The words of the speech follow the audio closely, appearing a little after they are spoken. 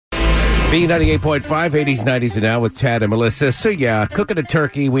B98.5, 80s, 90s, and now with Tad and Melissa. So, yeah, cooking a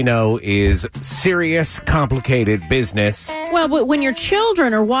turkey, we know, is serious, complicated business. Well, but when your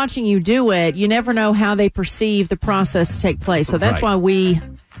children are watching you do it, you never know how they perceive the process to take place. So that's why we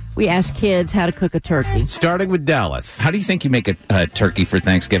ask kids how to cook a turkey. Starting with Dallas. How do you think you make a turkey for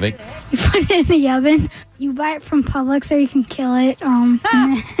Thanksgiving? You put it in the oven. You buy it from Publix so you can kill it. And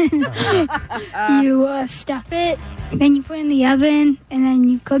then you stuff it. Then you put it in the oven, and then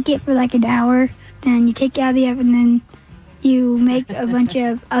you cook it for like an hour. Then you take it out of the oven, and you make a bunch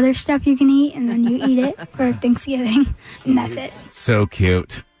of other stuff you can eat, and then you eat it for Thanksgiving. And that's it. So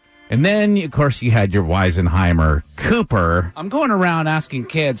cute. And then, of course, you had your Weisenheimer, Cooper. I'm going around asking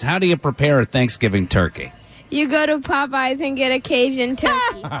kids, how do you prepare a Thanksgiving turkey? You go to Popeyes and get a Cajun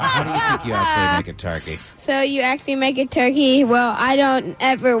turkey. How do you think you actually make a turkey? So you actually make a turkey. Well, I don't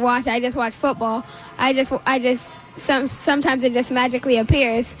ever watch. I just watch football. Sometimes it just magically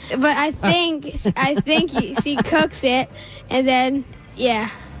appears. But I think she cooks it, and then I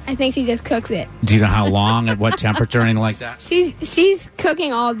think she just cooks it. Do you know how long, at what temperature, or anything like that? She's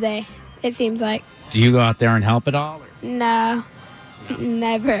cooking all day. It seems like. Do you go out there and help at all? No,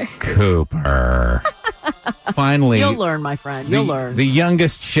 never. Cooper. Finally, You'll learn, my friend. You'll learn. The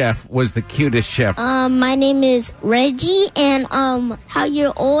youngest chef was the cutest chef. My name is Reggie, and how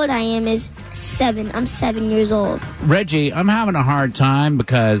year old I am is 7. I'm 7 years old. Reggie, I'm having a hard time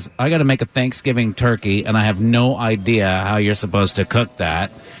because I got to make a Thanksgiving turkey, and I have no idea how you're supposed to cook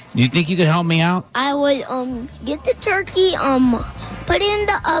that. Do you think you could help me out? I would get the turkey, put it in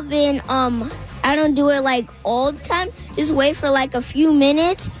the oven. I don't do it like all the time. Just wait for like a few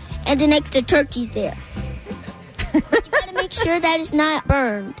minutes, and the extra turkey's there. But you gotta make sure that it's not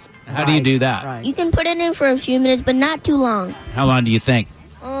burned. How do you do that? Right. You can put it in for a few minutes, but not too long. How long do you think?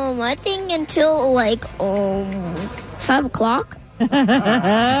 I think until like 5 o'clock.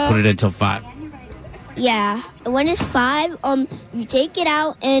 Just put it until 5. Yeah. When it's 5, you take it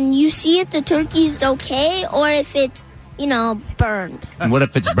out and you see if the turkey's okay or if it's, burned. And what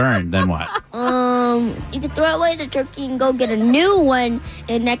if it's burned? Then what? You can throw away the turkey and go get a new one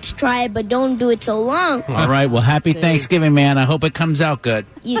and next try it, but don't do it so long. All right. Well, happy Thanksgiving, man. I hope it comes out good.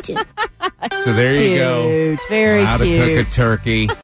 You too. So there you go. Very How cute. to cook a turkey.